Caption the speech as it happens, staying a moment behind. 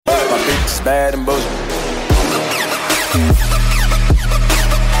It's bad and bullshit.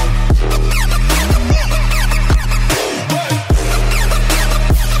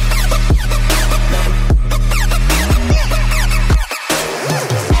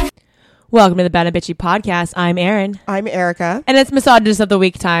 Welcome to the Bad and Bitchy podcast. I'm Erin. I'm Erica. And it's Misogynist of the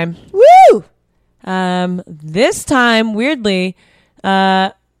Week time. Woo! This time, weirdly,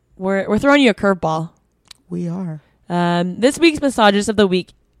 we're throwing you a curveball. We are. This week's Misogynist of the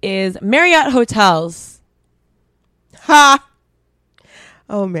Week is Marriott hotels. Ha!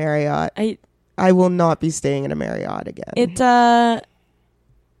 Oh, Marriott. I will not be staying in a Marriott again.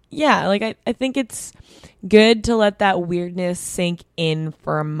 I think it's good to let that weirdness sink in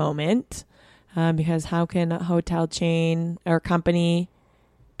for a moment, because how can a hotel chain or company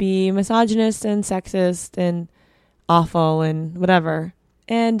be misogynist and sexist and awful and whatever?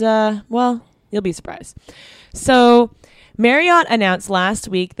 And, you'll be surprised. So Marriott announced last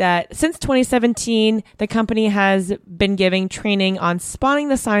week that since 2017, the company has been giving training on spotting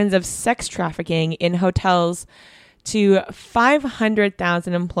the signs of sex trafficking in hotels to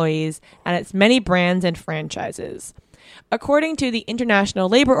 500,000 employees at its many brands and franchises. According to the International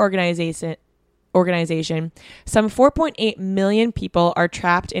Labor Organization, some 4.8 million people are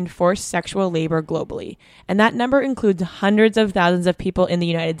trapped in forced sexual labor globally, and that number includes hundreds of thousands of people in the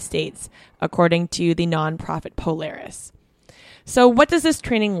United States, according to the nonprofit Polaris. So what does this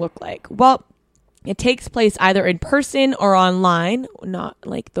training look like? Well, it takes place either in person or online, not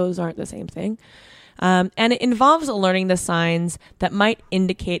like those aren't the same thing. And it involves learning the signs that might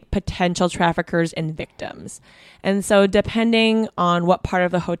indicate potential traffickers and victims. And so depending on what part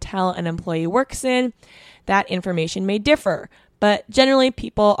of the hotel an employee works in, that information may differ. But generally,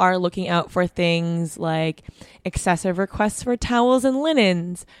 people are looking out for things like excessive requests for towels and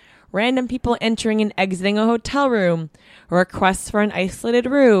linens, random people entering and exiting a hotel room, requests for an isolated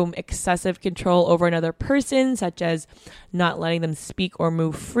room, excessive control over another person, such as not letting them speak or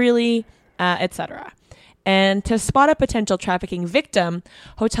move freely, etc. And to spot a potential trafficking victim,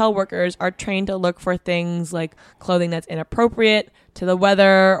 hotel workers are trained to look for things like clothing that's inappropriate to the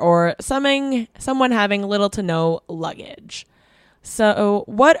weather or someone having little to no luggage. So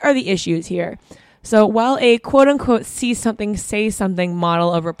what are the issues here? So while a quote-unquote see something, say something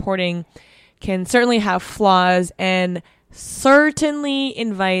model of reporting can certainly have flaws and certainly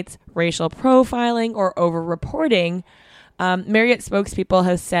invites racial profiling or over-reporting, Marriott spokespeople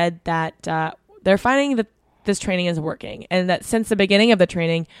have said that they're finding that this training is working, and that since the beginning of the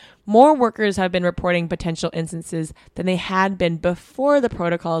training, more workers have been reporting potential instances than they had been before the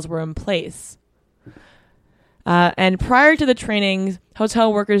protocols were in place. And prior to the trainings,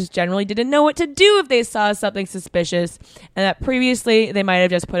 hotel workers generally didn't know what to do if they saw something suspicious, and that previously they might have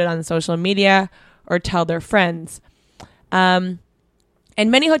just put it on social media or tell their friends. And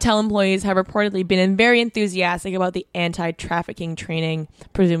many hotel employees have reportedly been very enthusiastic about the anti-trafficking training,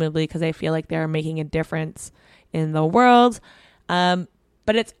 presumably because they feel like they're making a difference in the world. But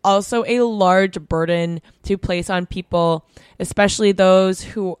it's also a large burden to place on people, especially those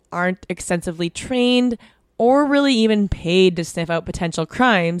who aren't extensively trained or really even paid to sniff out potential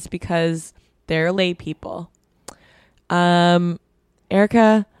crimes because they're lay people.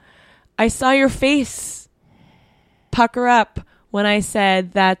 Erica, I saw your face pucker up when I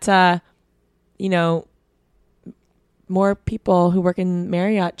said that, more people who work in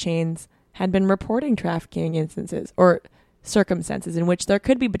Marriott chains had been reporting trafficking instances or circumstances in which there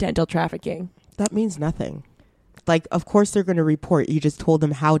could be potential trafficking. That means nothing. Like, of course they're going to report. You just told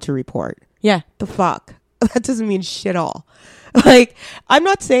them how to report. Yeah. The fuck? That doesn't mean shit all. Like, I'm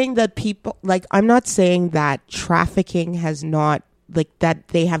not saying that trafficking has not, like, that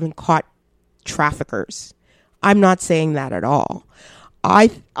they haven't caught traffickers. I'm not saying that at all.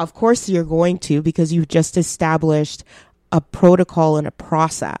 Of course you're going to, because you've just established a protocol and a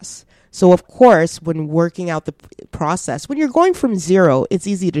process. So of course, when working out the process, when you're going from zero, it's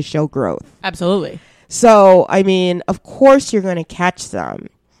easy to show growth. Absolutely. So, I mean, of course you're going to catch them.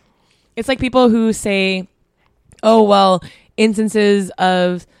 It's like people who say, oh, well, instances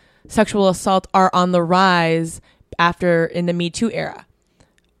of sexual assault are on the rise in the Me Too era.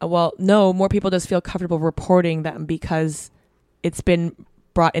 Well, no, more people just feel comfortable reporting them because it's been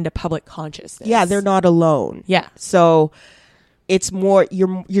brought into public consciousness. Yeah, they're not alone. Yeah. So it's more,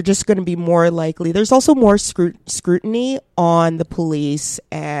 you're just going to be more likely. There's also more scrutiny on the police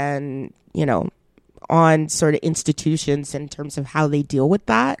and, on sort of institutions in terms of how they deal with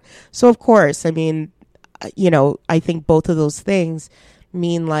that. So of course, I mean, I think both of those things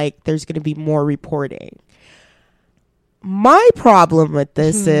mean like there's going to be more reporting. My problem with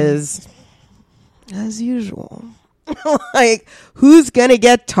this is, as usual, Like, who's gonna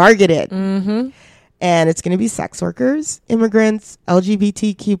get targeted? Mm-hmm. And it's gonna be sex workers, immigrants,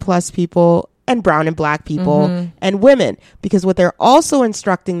 LGBTQ plus people, and brown and black people, and women. Because what they're also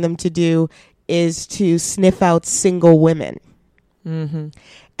instructing them to do is to sniff out single women. Mm-hmm.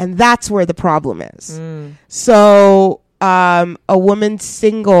 And that's where the problem is. So a woman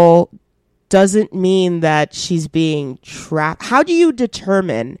single doesn't mean that she's being trapped. How do you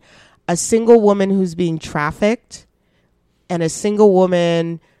determine a single woman who's being trafficked and a single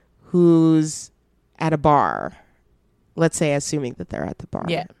woman who's at a bar? Let's say, assuming that they're at the bar.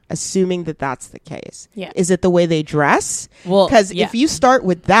 Yeah. Assuming that that's the case. Yeah. Is it the way they dress? Well, because yeah. if you start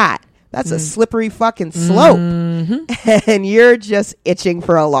with that, that's a slippery fucking slope. And you're just itching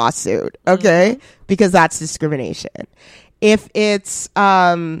for a lawsuit. Okay. Because that's discrimination. If it's,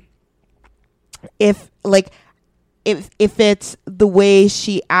 if it's the way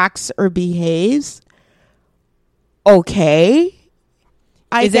she acts or behaves, okay.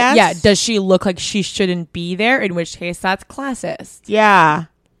 I guess. Yeah. Does she look like she shouldn't be there? In which case, that's classist. Yeah,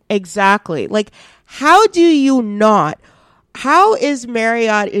 exactly. Like, how do you not? How is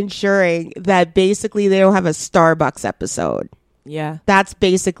Marriott ensuring that basically they don't have a Starbucks episode? Yeah. That's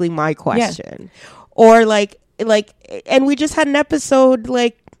basically my question. Yeah. Or like, and we just had an episode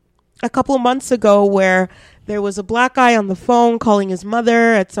like a couple of months ago where there was a black guy on the phone calling his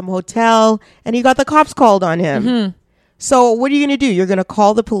mother at some hotel, and he got the cops called on him. Mm-hmm. So what are you going to do? You're going to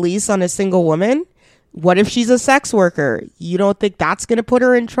call the police on a single woman? What if she's a sex worker? You don't think that's going to put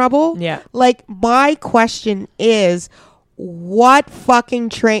her in trouble? Yeah. Like, my question is, what's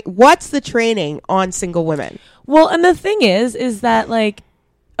the training on single women? Well, and the thing is that, like,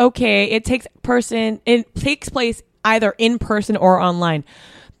 okay, it takes place either in person or online.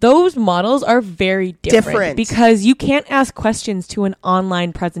 Those models are very different because you can't ask questions to an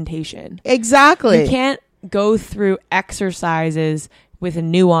online presentation. Exactly. You can't go through exercises with a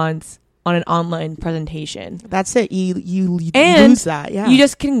nuance on an online presentation. That's it. You lose that. Yeah. You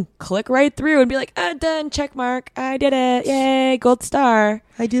just can click right through and be like, done, check mark, I did it, yay, gold star.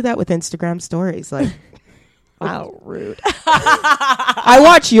 I do that with Instagram stories. Like, wow, rude. I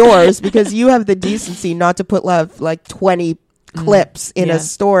watch yours because you have the decency not to put like 20 clips in a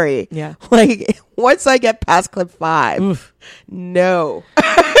story. Yeah. Like, once I get past clip 5, no.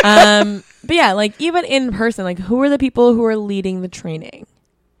 But yeah, like, even in person, like, who are the people who are leading the training?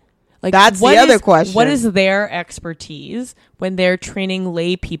 Like, that's the other question. What is their expertise when they're training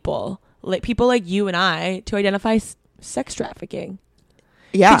lay people, like people like you and I, to identify sex trafficking?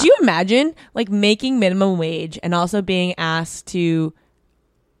 Yeah. Could you imagine, like, making minimum wage and also being asked to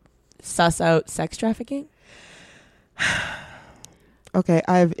suss out sex trafficking? Okay,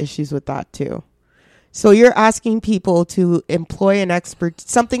 I have issues with that too. So you're asking people to employ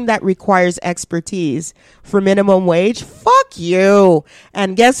something that requires expertise for minimum wage? Fuck you.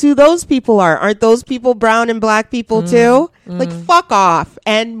 And guess who those people are? Aren't those people brown and black people too? Like, fuck off.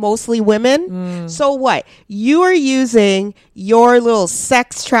 And mostly women. So what? You are using your little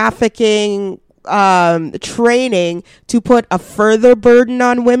sex trafficking training to put a further burden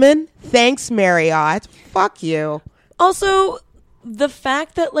on women? Thanks, Marriott. Fuck you. Also, the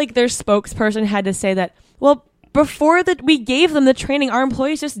fact that, like, their spokesperson had to say that, well, before that we gave them the training, our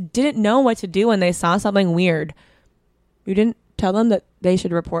employees just didn't know what to do when they saw something weird. You didn't tell them that they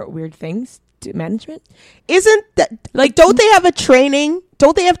should report weird things to management? Isn't that, like, don't they have training?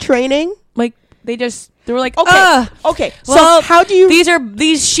 Like, they were like, okay. Well, so how do you?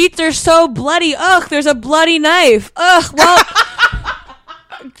 These sheets are so bloody. Ugh, there's a bloody knife. Ugh, well,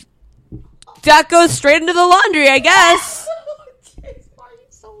 that goes straight into the laundry, I guess.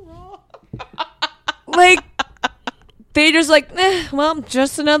 Like, they just like, well,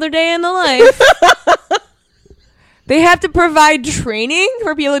 just another day in the life. They have to provide training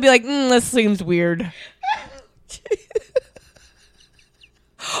for people to be like, this seems weird.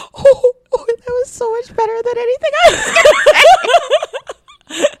 Oh, that was so much better than anything I was going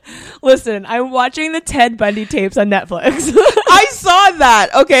to say. Listen, I'm watching the Ted Bundy tapes on Netflix. I saw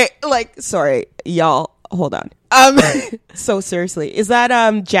that. Okay, like, sorry, y'all. Hold on. So seriously, is that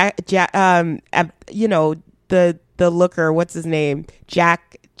you know, the looker? What's his name? Jeff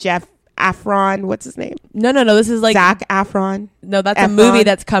Efron. What's his name? No. This is like Zac Efron. No, that's a movie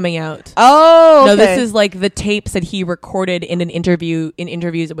that's coming out. Oh, okay. No, this is like the tapes that he recorded in interviews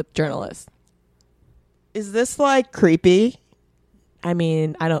with journalists. Is this like creepy? I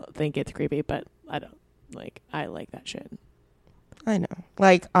mean, I don't think it's creepy, but I like that shit. I know.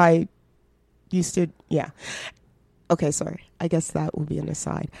 Like, I used to, yeah. Okay, sorry. I guess that will be an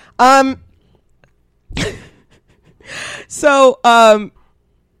aside. So,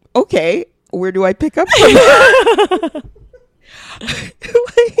 okay. Where do I pick up from that?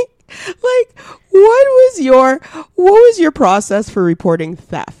 like what was your process for reporting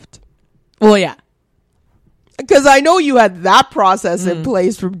theft? Well, yeah. Because I know you had that process in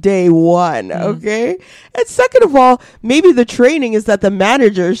place from day one, okay? And second of all, maybe the training is that the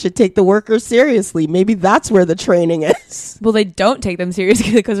manager should take the workers seriously. Maybe that's where the training is. Well, they don't take them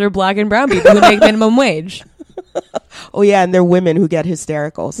seriously because they're black and brown people who make minimum wage. Oh, yeah, and they're women who get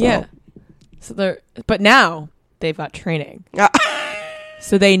hysterical. So. Yeah. But now they've got training.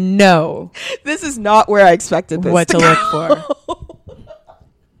 So they know. This is not where I expected this what to look for.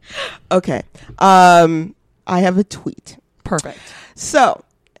 Okay. I have a tweet. Perfect. So,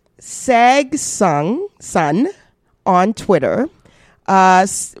 Sag Sun on Twitter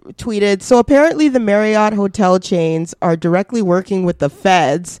tweeted, so apparently the Marriott hotel chains are directly working with the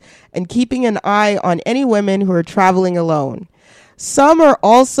feds and keeping an eye on any women who are traveling alone. Some are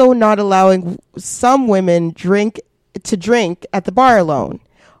also not allowing some women drink at the bar alone,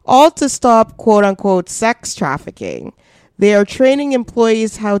 all to stop quote-unquote sex trafficking. They are training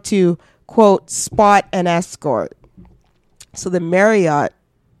employees how to quote, spot and escort. So the Marriott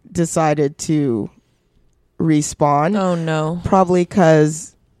decided to respawn. Oh, no. Probably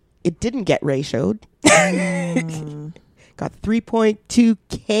because it didn't get ratioed. Got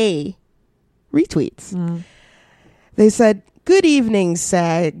 3.2K retweets. They said, good evening,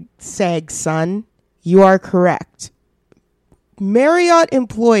 Sag Sun. You are correct. Marriott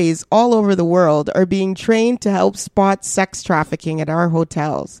employees all over the world are being trained to help spot sex trafficking at our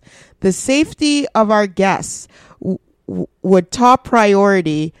hotels. The safety of our guests would top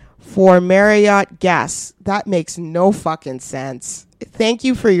priority for Marriott guests. That makes no fucking sense. Thank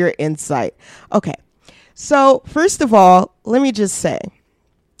you for your insight. Okay. So, first of all, let me just say,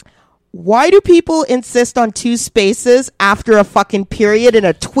 why do people insist on 2 spaces after a fucking period in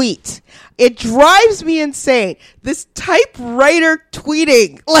a tweet? It drives me insane. This typewriter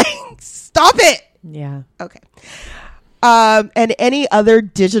tweeting. Like, stop it. Yeah. Okay. And any other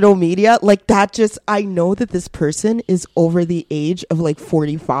digital media, like that I know that this person is over the age of like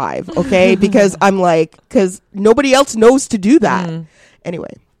 45, okay? Because because nobody else knows to do that.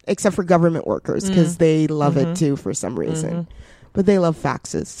 Anyway, except for government workers, because they love it too for some reason. But they love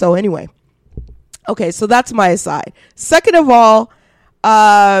faxes. So anyway. Okay, so that's my aside. Second of all,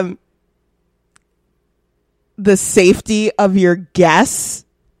 the safety of your guests.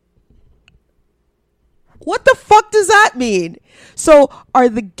 What the fuck does that mean? So are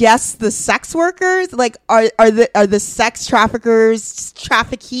the guests the sex workers? Like are the sex traffickees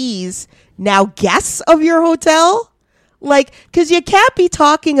now guests of your hotel? Like, cause you can't be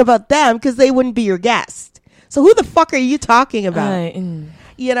talking about them because they wouldn't be your guest. So who the fuck are you talking about?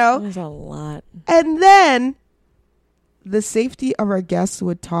 You know? There's a lot. And then the safety of our guests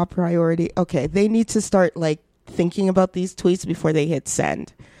would top priority. Okay, they need to start like thinking about these tweets before they hit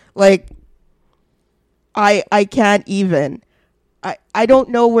send. Like, I can't even. I don't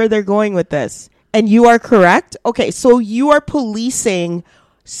know where they're going with this. And you are correct. Okay, so you are policing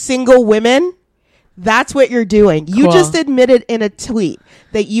single women. That's what you're doing. You just admitted in a tweet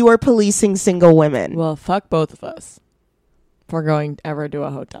that you are policing single women. Well, fuck both of us. If we're going ever to a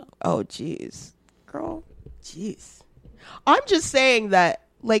hotel. Oh, jeez. Girl, jeez. I'm just saying that,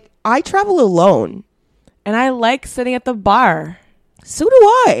 like, I travel alone. And I like sitting at the bar. So do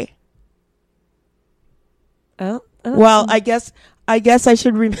I. Well, I guess I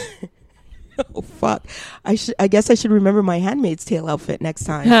should oh fuck. I guess I should remember my Handmaid's Tale outfit next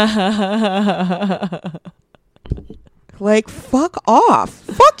time. Like, fuck off.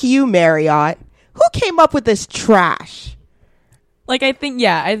 Fuck you, Marriott. Who came up with this trash? Like, I think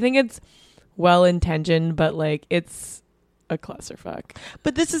it's well intentioned, but like it's a clusterfuck.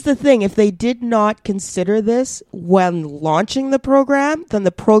 But this is the thing. If they did not consider this when launching the program, then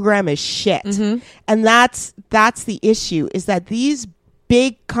the program is shit. And that's the issue, is that these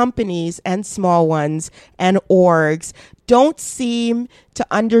big companies and small ones and orgs don't seem to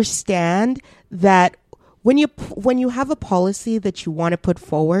understand that when you have a policy that you want to put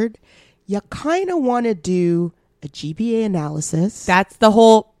forward, you kind of want to do a GBA analysis. That's the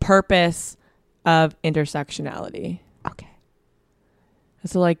whole purpose of intersectionality. Okay.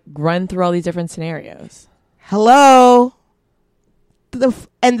 So like run through all these different scenarios. Hello.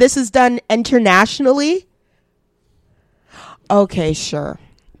 And this is done internationally? Okay, sure.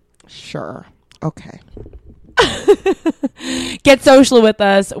 Okay. Get social with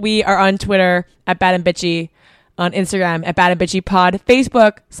us. We are on Twitter at Bad and Bitchy, on Instagram at Bad and Bitchy Pod,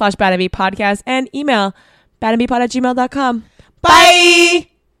 Facebook /Bad and B Podcast, and email badandbpod@gmail.com. Bye.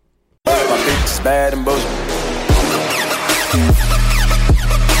 My bitch is bad and bullshit.